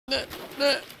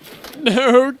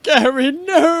No, Gary,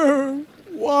 no!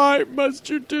 Why must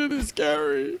you do this,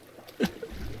 Gary?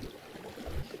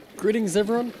 Greetings,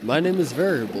 everyone. My name is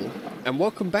Variable, and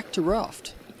welcome back to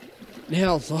Raft.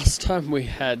 Now, last time we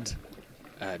had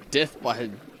death by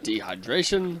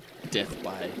dehydration, death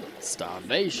by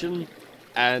starvation,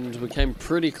 and we came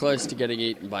pretty close to getting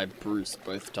eaten by Bruce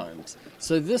both times.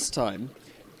 So this time,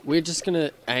 we're just going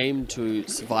to aim to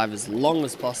survive as long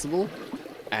as possible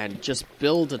and just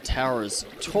build a tower as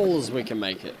tall as we can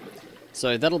make it.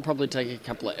 So that'll probably take a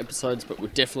couple of episodes, but we're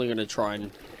definitely going to try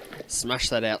and smash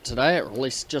that out today, or at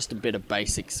least just a bit of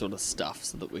basic sort of stuff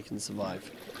so that we can survive.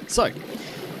 So,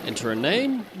 enter a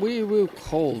name. We will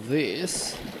call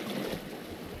this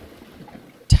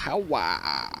Tower.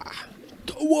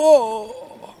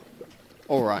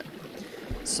 Alright,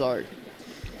 so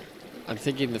I'm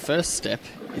thinking the first step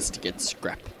is to get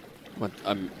scrap.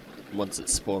 Once it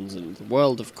spawns in the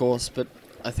world, of course, but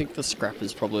I think the scrap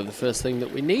is probably the first thing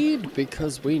that we need,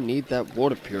 because we need that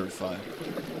water purifier.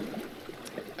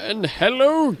 And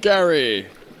hello, Gary!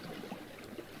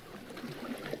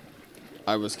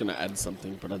 I was going to add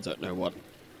something, but I don't know what.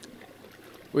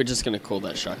 We're just going to call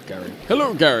that shark Gary.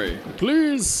 Hello, Gary!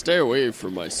 Please stay away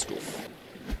from my stuff.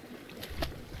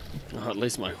 Oh, at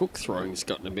least my hook throwing's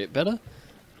gotten a bit better.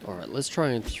 Alright, let's try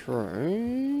and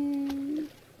throw.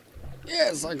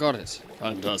 Yes, I got it.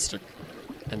 Fantastic.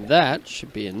 And that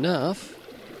should be enough.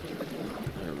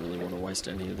 I don't really want to waste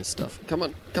any of this stuff. Come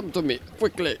on, come to me,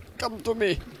 quickly, come to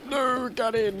me. No,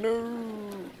 Gary,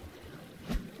 no.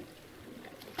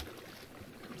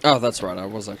 Oh, that's right, I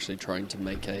was actually trying to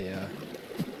make a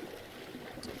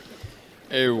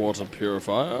water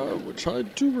purifier, which I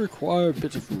do require a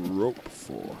bit of rope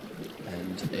for.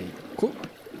 And a cup.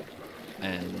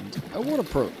 And a water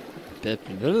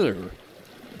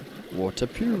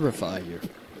purifier.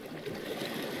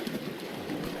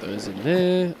 Put those in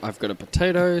there. I've got a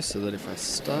potato so that if I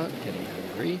start getting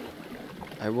hungry,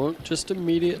 I won't just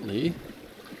immediately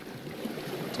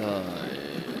die.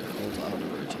 Hold R to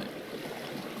rotate.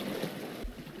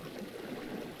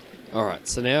 Alright,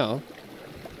 so now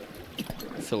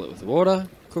fill it with water,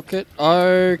 cook it.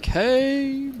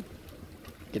 Okay.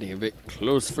 Getting a bit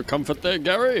close for comfort there,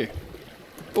 Gary.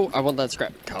 Oh, I want that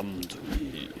scrap. Come to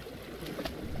me.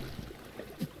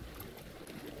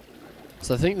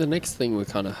 So I think the next thing we're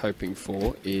kind of hoping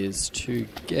for is to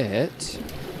get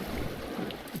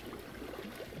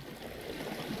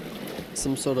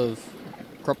some sort of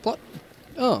crop plot.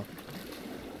 Oh.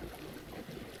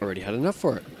 Already had enough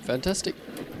for it. Fantastic.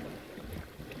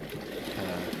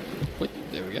 Click.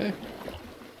 There we go.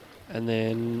 And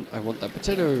then I want that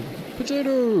potato.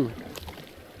 Potato!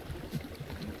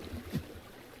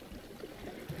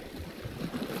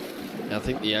 I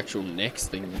think the actual next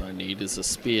thing that I need is a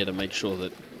spear to make sure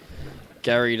that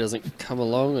Gary doesn't come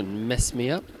along and mess me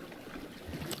up.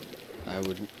 I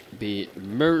would be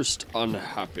most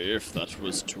unhappy if that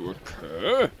was to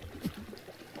occur.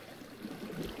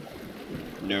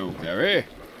 No, Gary.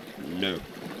 No.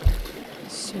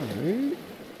 So,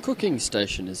 cooking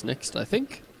station is next, I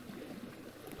think.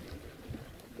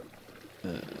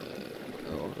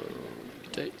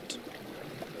 Date.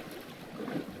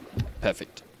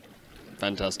 Perfect.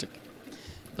 Fantastic.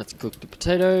 Let's cook the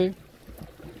potato.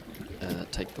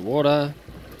 Take the water.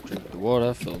 Drink the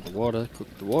water. Fill the water.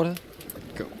 Cook the water.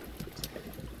 Cool.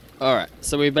 Alright,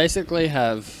 so we basically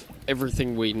have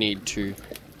everything we need to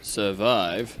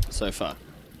survive so far.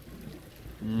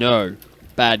 No.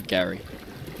 Bad Gary.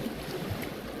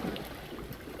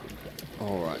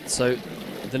 Alright, so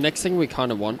the next thing we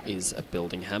kind of want is a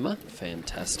building hammer.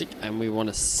 Fantastic. And we want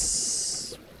a spear.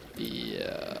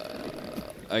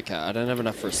 Okay, I don't have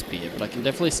enough for a spear, but I can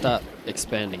definitely start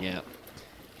expanding out.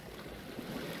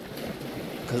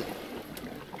 Because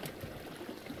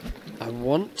I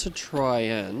want to try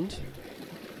and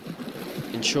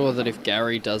ensure that if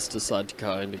Gary does decide to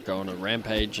kind of go on a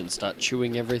rampage and start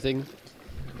chewing everything,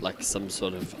 like some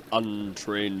sort of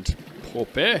untrained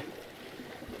puppy,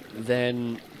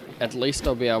 then at least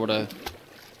I'll be able to...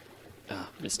 Ah,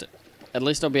 missed it. At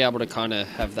least I'll be able to kind of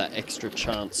have that extra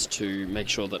chance to make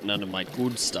sure that none of my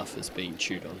good stuff is being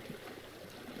chewed on.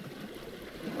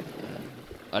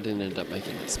 I didn't end up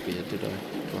making a spear, did I?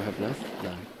 Do I have enough?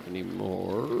 No. I need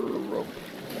more rope.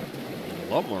 I need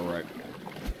a lot more rope.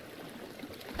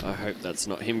 I hope that's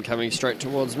not him coming straight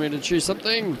towards me to chew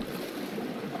something.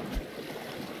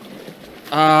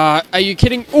 Are you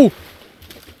kidding? Ooh!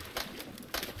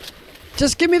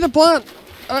 Just give me the plant!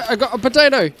 I got a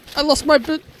potato! I lost my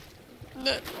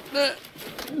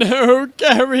No,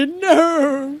 Gary,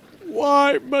 no!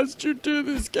 Why must you do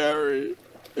this, Gary?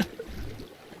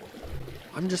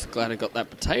 I'm just glad I got that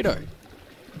potato.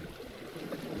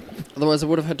 Otherwise I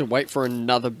would have had to wait for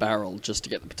another barrel just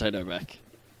to get the potato back.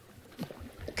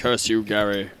 Curse you,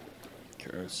 Gary.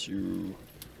 Curse you.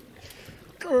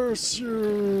 Curse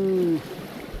you.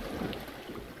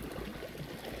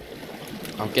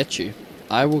 I'll get you.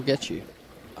 I will get you.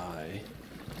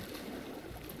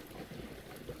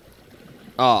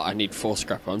 Oh, I need 4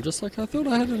 scrap. I'm just like, I thought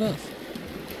I had enough.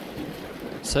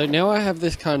 So now I have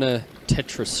this kind of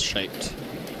Tetris-shaped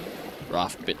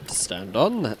raft bit to stand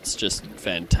on. That's just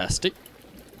fantastic.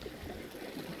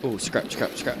 Oh, scrap,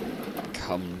 scrap, scrap.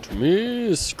 Come to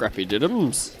me, scrappy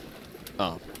diddums.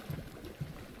 Oh.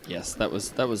 Yes, that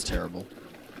was terrible.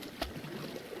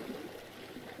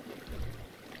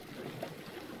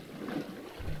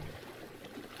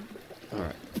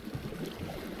 Alright.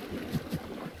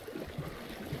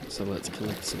 So let's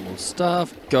collect some more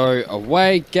stuff. Go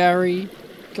away, Gary.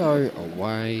 Go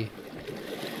away.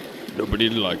 Nobody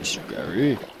likes you,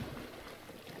 Gary.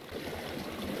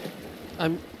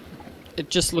 It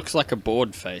just looks like a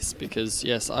bored face because,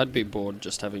 yes, I'd be bored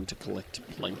just having to collect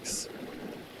planks.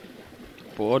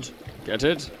 Bored? Get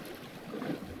it?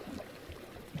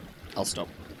 I'll stop.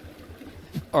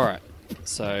 Alright.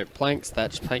 So, planks,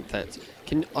 thatch, plank, thatch.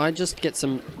 Can I just get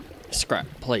some scrap,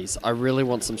 please? I really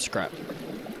want some scrap.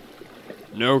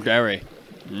 No, Gary.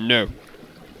 No.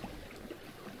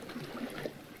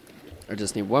 I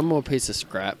just need one more piece of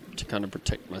scrap to kind of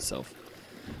protect myself.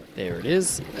 There it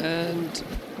is, and...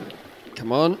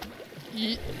 Come on.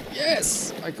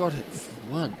 Yes! I got it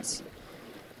for once.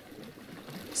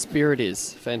 Spear it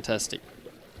is. Fantastic.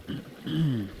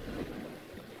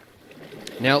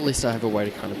 Now at least I have a way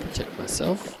to kind of protect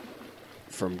myself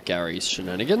from Gary's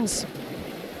shenanigans.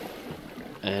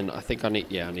 And I think I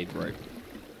need rope.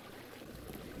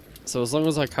 So as long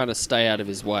as I kind of stay out of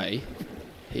his way,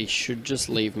 he should just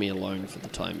leave me alone for the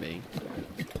time being.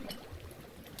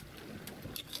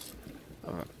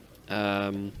 Alright.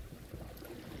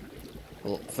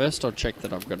 Well, first I'll check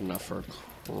that I've got enough for a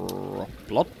crop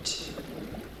lot.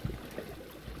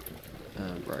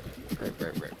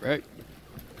 Right.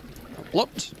 Crop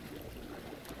lot.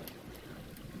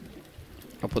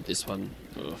 I'll put this one.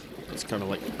 Ugh, it's kind of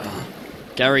like...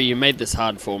 Gary, you made this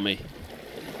hard for me.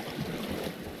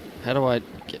 How do I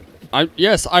get...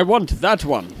 Yes, I want that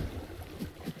one.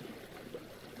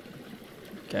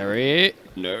 Gary.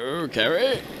 No,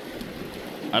 Gary.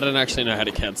 I don't actually know how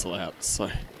to cancel out,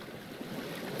 so...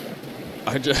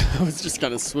 I was just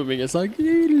kind of swimming. It's like...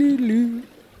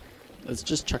 Let's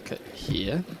just chuck it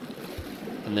here.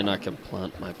 And then I can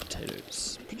plant my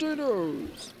potatoes.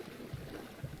 Potatoes!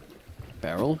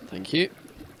 Barrel, thank you.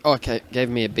 Oh, okay, gave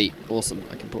me a beet. Awesome,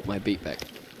 I can put my beet back.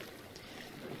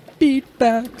 Beet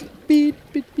back, beet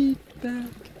back.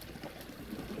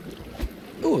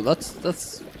 Oh,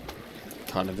 that's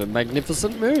kind of a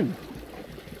magnificent moon.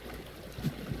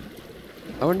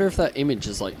 I wonder if that image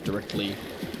is like directly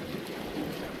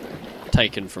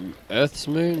taken from Earth's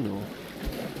moon, or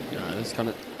no? It's kind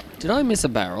of. Did I miss a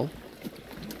barrel?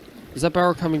 Is that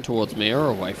barrel coming towards me or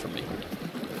away from me?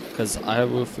 Because I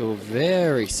will feel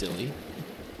very silly.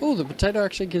 Oh, the potato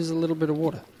actually gives a little bit of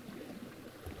water.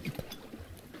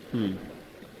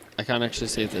 I can't actually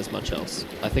see if there's much else.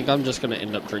 I think I'm just going to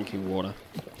end up drinking water.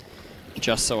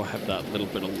 Just so I have that little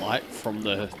bit of light from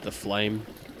the flame.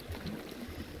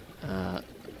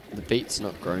 The beet's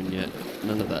not grown yet.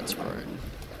 None of that's grown.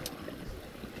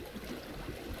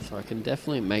 So I can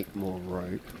definitely make more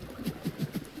rope.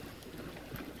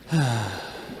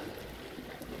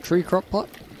 Tree crop pot?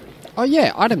 Oh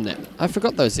yeah, item net. I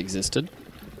forgot those existed.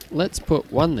 Let's put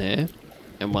one there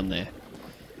and one there.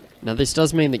 Now this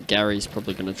does mean that Gary's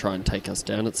probably going to try and take us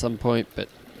down at some point, but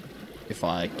if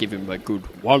I give him a good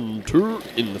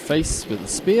 1-2 in the face with a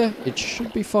spear, it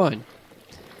should be fine.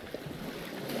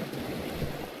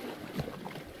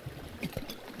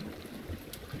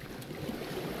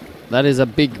 That is a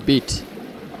big beat.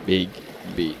 Big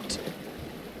beat.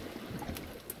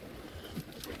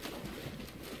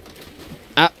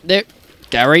 Ah, there.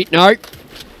 Gary, no.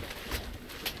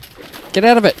 Get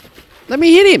out of it. Let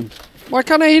me hit him. Why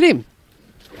can't I hit him?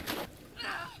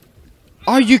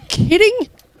 Are you kidding?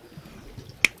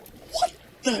 What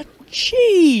the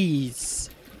cheese?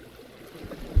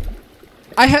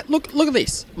 I had look at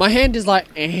this. My hand is like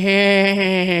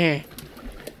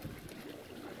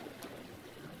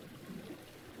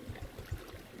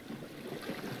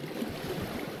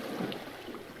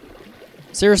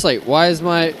Seriously, why is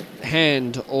my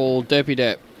hand all derpy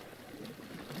derp?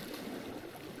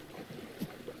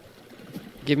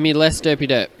 Give me less derpy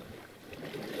derp.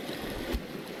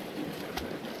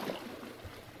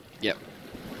 Yep.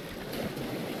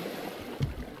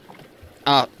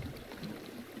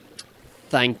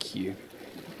 Thank you.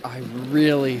 I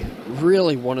really,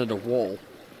 really wanted a wall.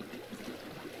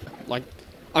 Like,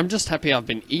 I'm just happy I've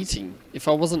been eating. If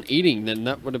I wasn't eating, then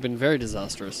that would have been very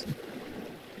disastrous.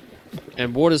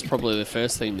 And water's probably the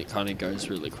first thing that kind of goes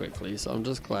really quickly, so I'm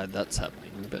just glad that's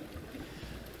happening, but...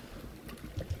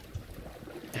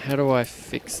 How do I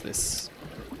fix this?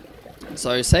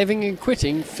 So, saving and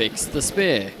quitting, fix the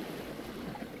spare.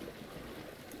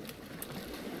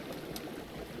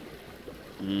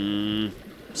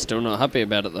 Still not happy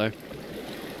about it though.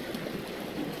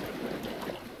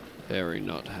 Very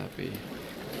not happy.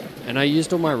 And I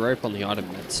used all my rope on the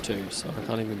item nets too, so I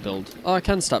can't even build... Oh, I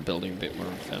can start building a bit more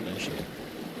of a foundation.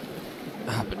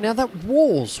 But now that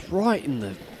wall's right in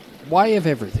the way of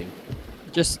everything.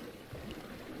 Just...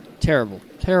 terrible.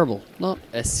 Terrible. Not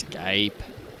escape.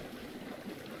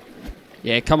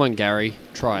 Yeah, come on, Gary.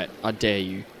 Try it. I dare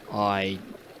you. I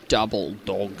double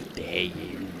dog dare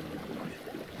you.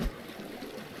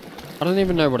 I don't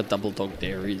even know what a double dog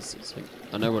dare is. It's like,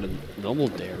 I know what a normal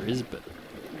dare is, but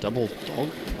double dog?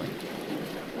 Like,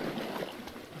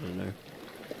 I don't know.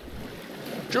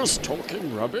 Just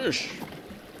talking rubbish.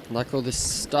 Like all this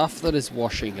stuff that is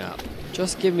washing up.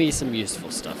 Just give me some useful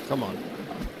stuff. Come on.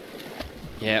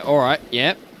 Yeah, alright.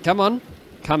 Yeah, come on.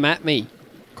 Come at me.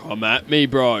 Come at me,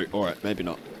 bro. Alright, maybe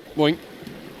not. Boink.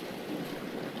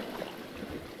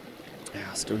 Yeah,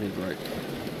 I still need rope.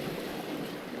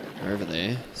 They're over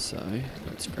there, so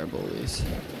let's grab all these.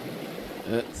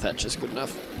 Thatcher's good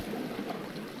enough.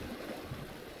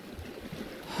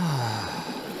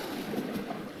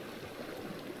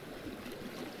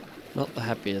 Not the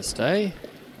happiest, eh?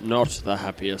 Not the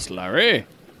happiest, Larry.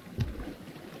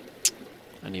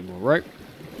 I need more rope.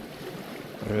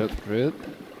 Rope.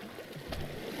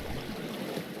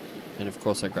 And of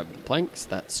course I grabbed the planks.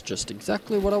 That's just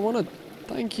exactly what I wanted.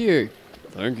 Thank you.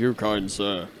 Thank you, kind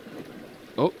sir.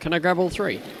 Oh, can I grab all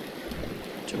 3?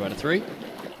 2 out of 3.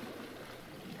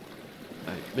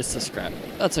 I missed the scrap.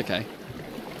 That's okay.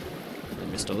 I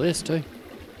missed all this too.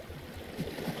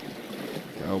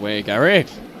 Go away, Gary.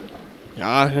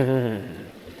 Oh,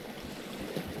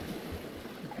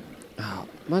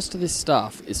 most of this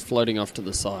stuff is floating off to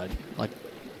the side. Like,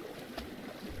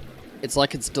 it's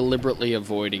like it's deliberately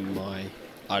avoiding my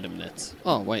item nets.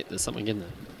 Oh, wait, there's something in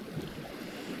there.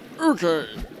 Okay.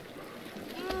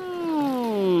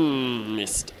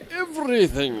 Missed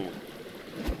everything.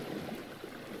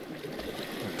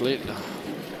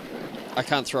 I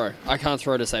can't throw. I can't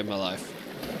throw to save my life.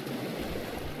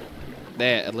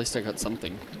 There, at least I got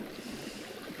something.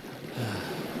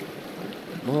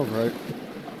 More rope.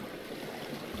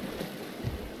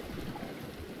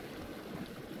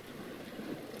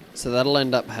 So that'll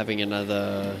end up having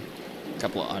another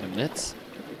couple of item nets.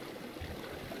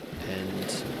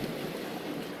 And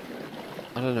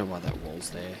I don't know why that wall's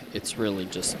there. It's really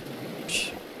just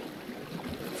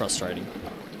frustrating.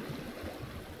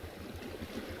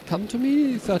 Come to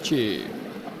me, Thatchy.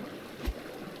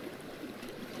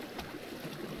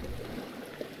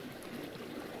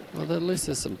 Well, at least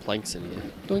there's some planks in here.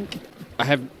 Doink. I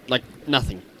have, like,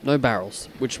 nothing. No barrels.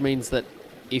 Which means that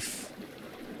if...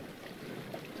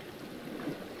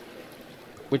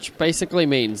 Which basically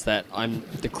means that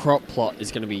the crop plot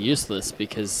is going to be useless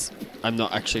because I'm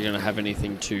not actually going to have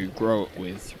anything to grow it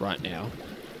with right now.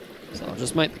 So I'll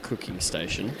just make the cooking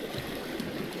station.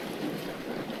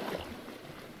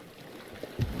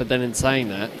 But then in saying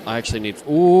that, I actually need...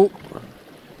 Ooh!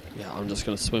 Yeah, I'm just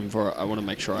going to swim for it. I want to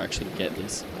make sure I actually get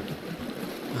this.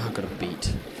 Oh, I've got a beat.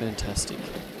 Fantastic.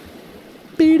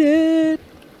 Beat it!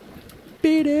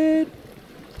 Beat it!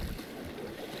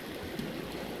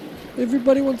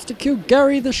 Everybody wants to kill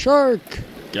Gary the Shark!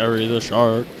 Gary the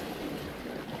Shark!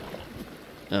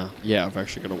 Oh, yeah, I've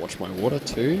actually got to watch my water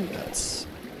too. That's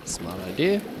a smart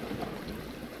idea.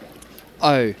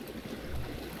 Oh.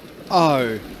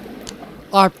 Oh.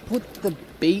 I put the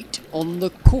beet on the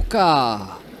cooker.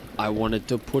 I wanted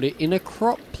to put it in a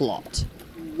crop plot.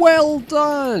 Well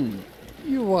done!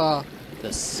 You are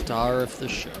the star of the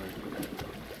show.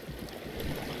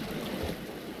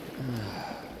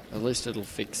 At least it'll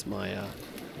fix my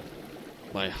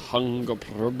my hunger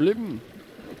problem.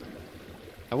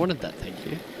 I wanted that, thank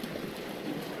you.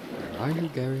 Where are you,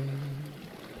 Gary?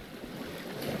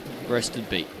 Roasted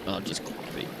beet. Oh, just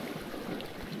cooked beet.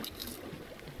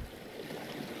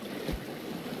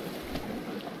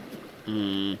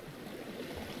 I'm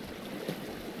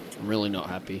really not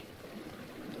happy.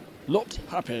 Not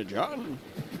happy, John.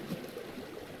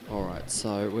 Alright,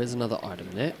 so where's another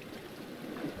item there?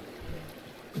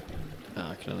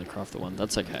 I can only craft the one.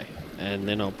 That's okay. And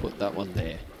then I'll put that one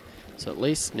there. So at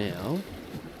least now,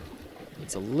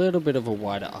 needs a little bit of a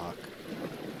wider arc.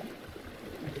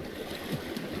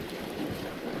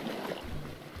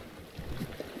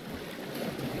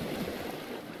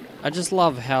 I just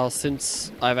love how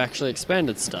since I've actually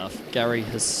expanded stuff, Gary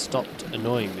has stopped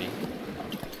annoying me.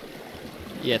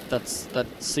 Yet that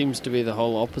seems to be the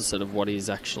whole opposite of what he's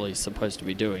actually supposed to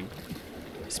be doing.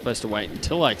 He's supposed to wait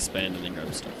until I expand and then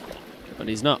grab stuff. But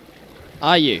he's not.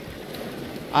 Are you?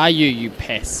 Are you, you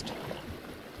pest?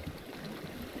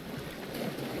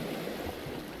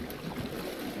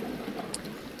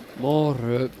 More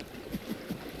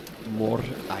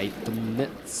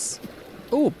items.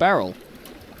 Oh, barrel.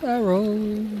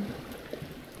 Barrel.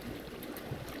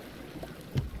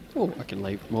 Oh, I can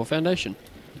lay more foundation.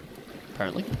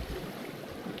 Apparently.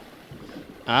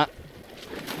 Ah.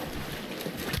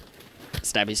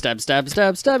 Stabby, stab, stab,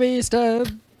 stab, stabby,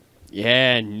 stab.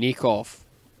 Yeah, nick off.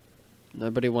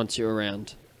 Nobody wants you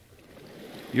around.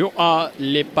 You are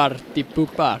le party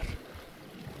pooper.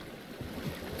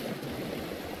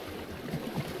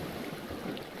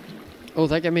 Oh,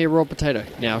 that gave me a raw potato.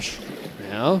 Now,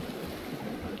 now.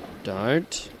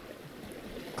 Don't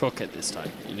cook it this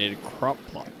time. You need a crop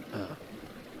plot. Oh.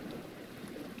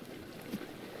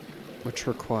 Which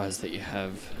requires that you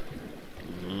have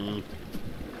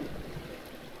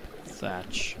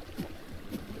thatch.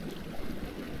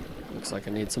 Looks like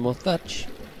I need some more thatch.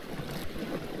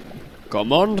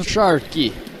 Come on,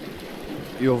 Sharky.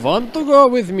 You want to go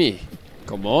with me?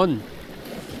 Come on.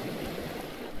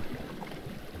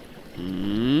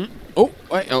 Oh,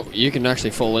 wait. Oh, you can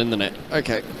actually fall in the net.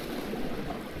 Okay.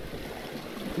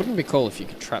 Wouldn't it be cool if you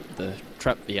could trap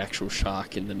the actual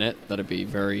shark in the net? That'd be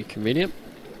very convenient.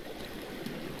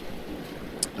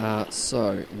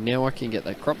 So now I can get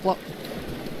that crop plot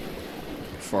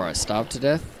before I starve to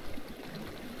death.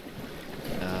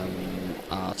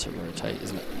 R to rotate,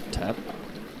 isn't it? Tab.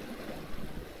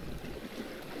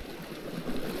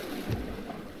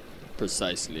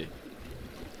 Precisely.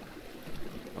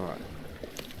 Alright.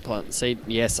 Plant the seed.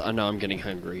 Yes, I know I'm getting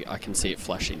hungry. I can see it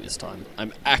flashing this time.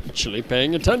 I'm actually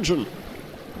paying attention.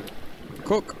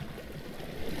 Cook.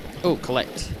 Oh,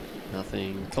 collect.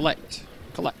 Nothing. Collect.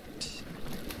 Collect.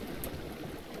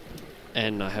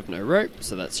 And I have no rope,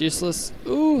 so that's useless.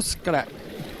 Ooh, scrap.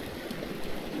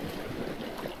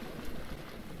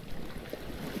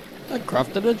 I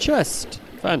crafted a chest.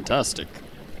 Fantastic.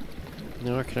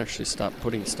 Now I can actually start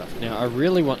putting stuff. Now I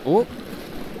really want... Oh!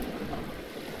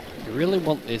 I really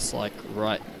want this like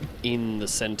right in the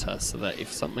center so that if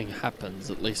something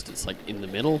happens, at least it's like in the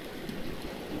middle.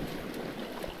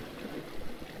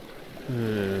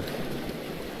 I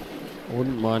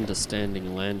wouldn't mind a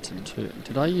standing lantern too.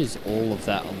 Did I use all of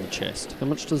that on the chest? How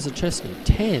much does the chest need?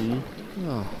 10?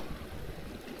 Oh.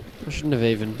 I shouldn't have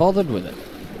even bothered with it.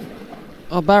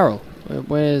 Oh, barrel.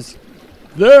 Where's...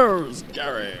 There's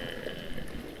Gary!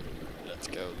 Let's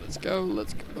go, let's go,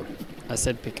 let's go. I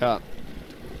said pick up.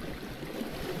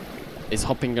 Is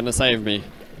hopping gonna save me?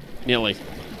 Nearly.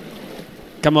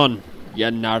 Come on, you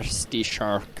nasty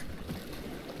shark.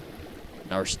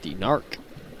 Nasty narc.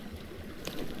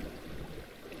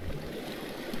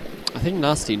 I think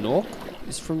Nasty Nork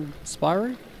is from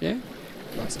Spyro. Yeah?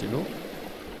 Nasty Nork.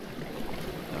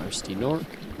 Nasty Nork.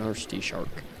 Nasty Shark.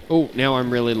 Oh, now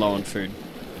I'm really low on food.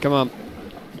 Come on.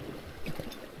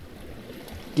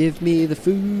 Give me the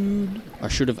food. I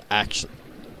should have actually...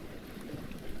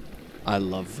 I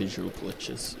love visual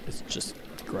glitches. It's just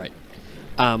great.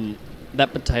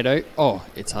 That potato... Oh,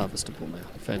 it's harvestable now.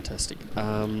 Fantastic.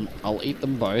 I'll eat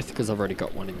them both because I've already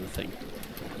got one in the thing.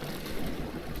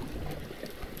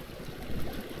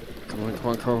 Come on, come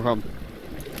on, come on, come on.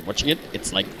 Watching it,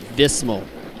 it's like this small.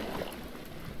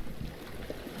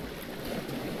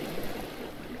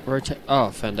 Rotate. Oh,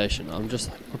 foundation. I'm just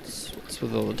like, what's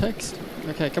with all the text?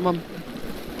 Okay, come on.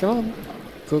 Come on.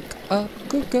 Cook up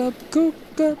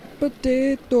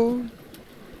potato.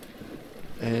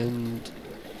 And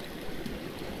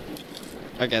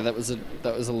okay, that was a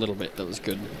little bit. That was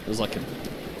good. It was like a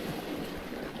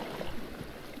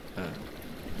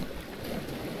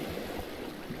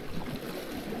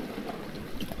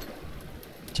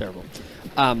terrible.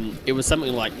 It was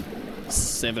something like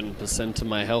 7% of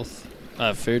my health,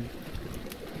 food.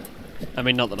 I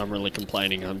mean, not that I'm really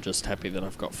complaining, I'm just happy that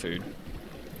I've got food.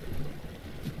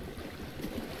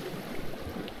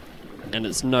 And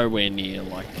it's nowhere near,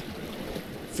 like,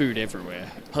 food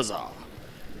everywhere. Huzzah!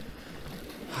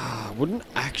 I wouldn't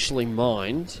actually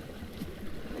mind.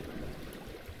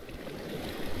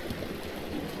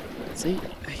 See,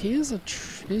 here's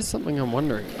something I'm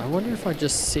wondering. I wonder if I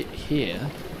just sit here,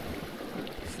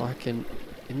 if I can,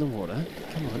 in the water,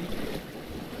 come on.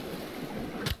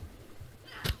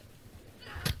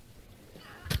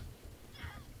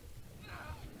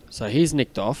 So he's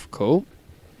nicked off. Cool.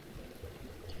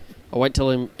 I'll wait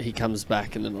till he comes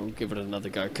back and then I'll give it another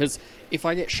go. Because if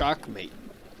I get shark meat,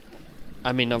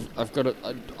 I mean, I've got to...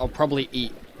 I'll probably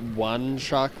eat one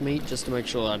shark meat just to make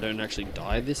sure I don't actually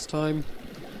die this time.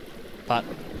 But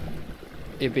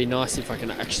it'd be nice if I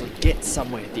can actually get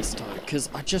somewhere this time. Because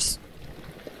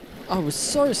I was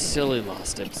so silly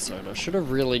last episode. I should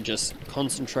have really just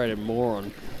concentrated more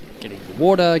on getting the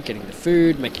water, getting the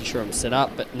food, making sure I'm set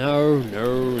up. But no,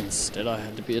 instead I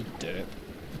had to be a derp.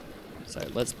 So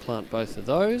let's plant both of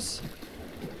those.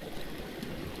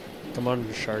 Come on,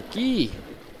 Sharky.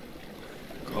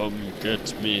 Come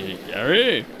get me,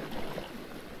 Gary.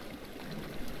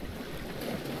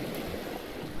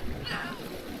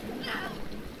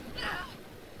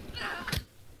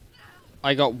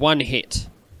 I got 1 hit.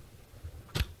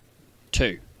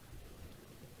 2.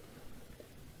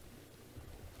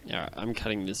 Alright, I'm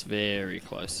cutting this very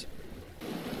close.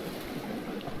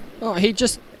 Oh, he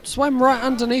just swam right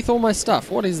underneath all my stuff.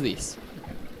 What is this?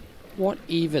 What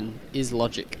even is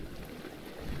logic?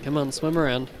 Come on, swim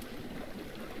around.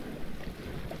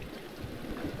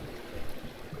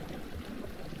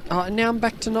 Oh, now I'm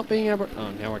back to not being able...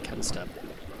 Oh, now I can stab.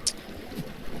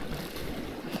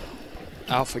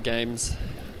 Alpha games.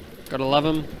 Gotta love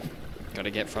them.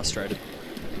 Gotta get frustrated.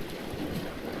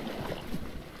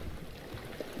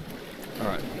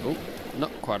 Alright. Oh,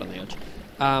 not quite on the edge.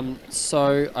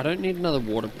 So, I don't need another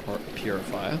water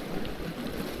purifier.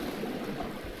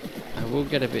 I will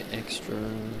get a bit extra.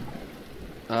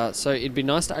 So, it'd be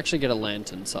nice to actually get a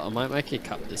lantern. So, I might make a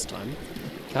cup this time.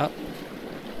 Cup.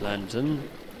 Lantern.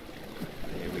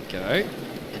 There we go.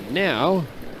 And now,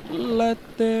 let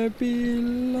there be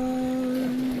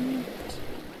light.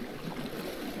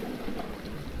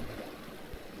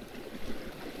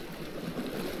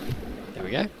 There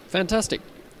we go. Fantastic.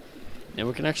 Now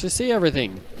we can actually see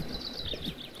everything.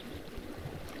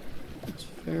 It's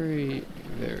very,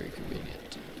 very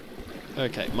convenient.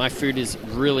 Okay, my food is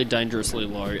really dangerously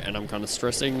low and I'm kind of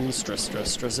stressing.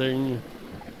 Stressing.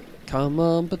 Come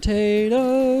on,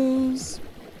 potatoes.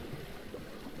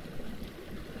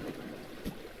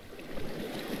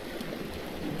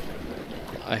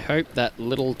 I hope that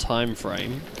little time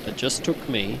frame that just took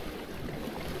me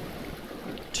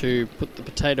to put the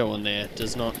potato on there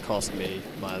does not cost me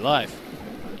my life.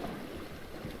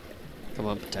 Come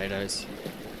on, potatoes.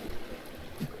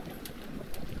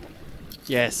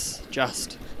 Yes,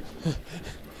 just.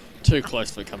 Too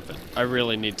close for comfort. I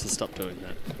really need to stop doing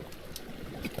that.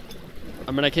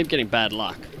 I mean, I keep getting bad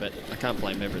luck, but I can't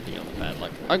blame everything on the bad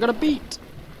luck. I got a beet!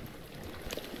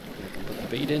 I can put the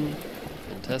beet in.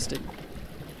 Fantastic.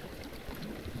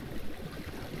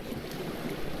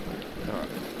 Alright,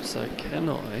 so can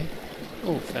I...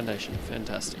 Oh, foundation.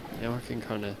 Fantastic. Now I can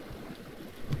kind of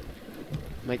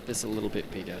make this a little bit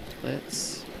bigger.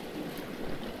 Let's...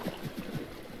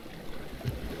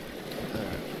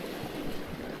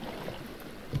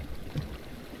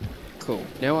 Cool.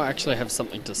 Now I actually have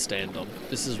something to stand on.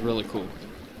 This is really cool.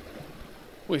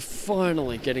 We're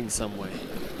finally getting somewhere.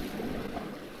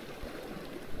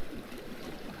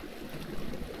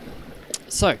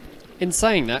 So, in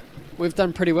saying that, we've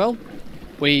done pretty well.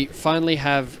 We finally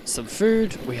have some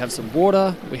food, we have some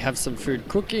water, we have some food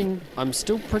cooking. I'm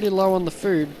still pretty low on the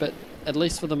food, but at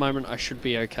least for the moment I should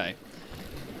be okay.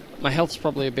 My health's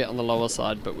probably a bit on the lower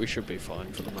side, but we should be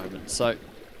fine for the moment. So,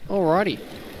 alrighty.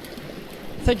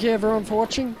 Thank you everyone for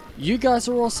watching. You guys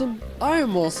are awesome, I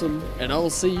am awesome, and I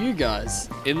will see you guys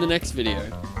in the next video.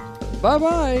 Bye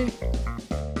bye!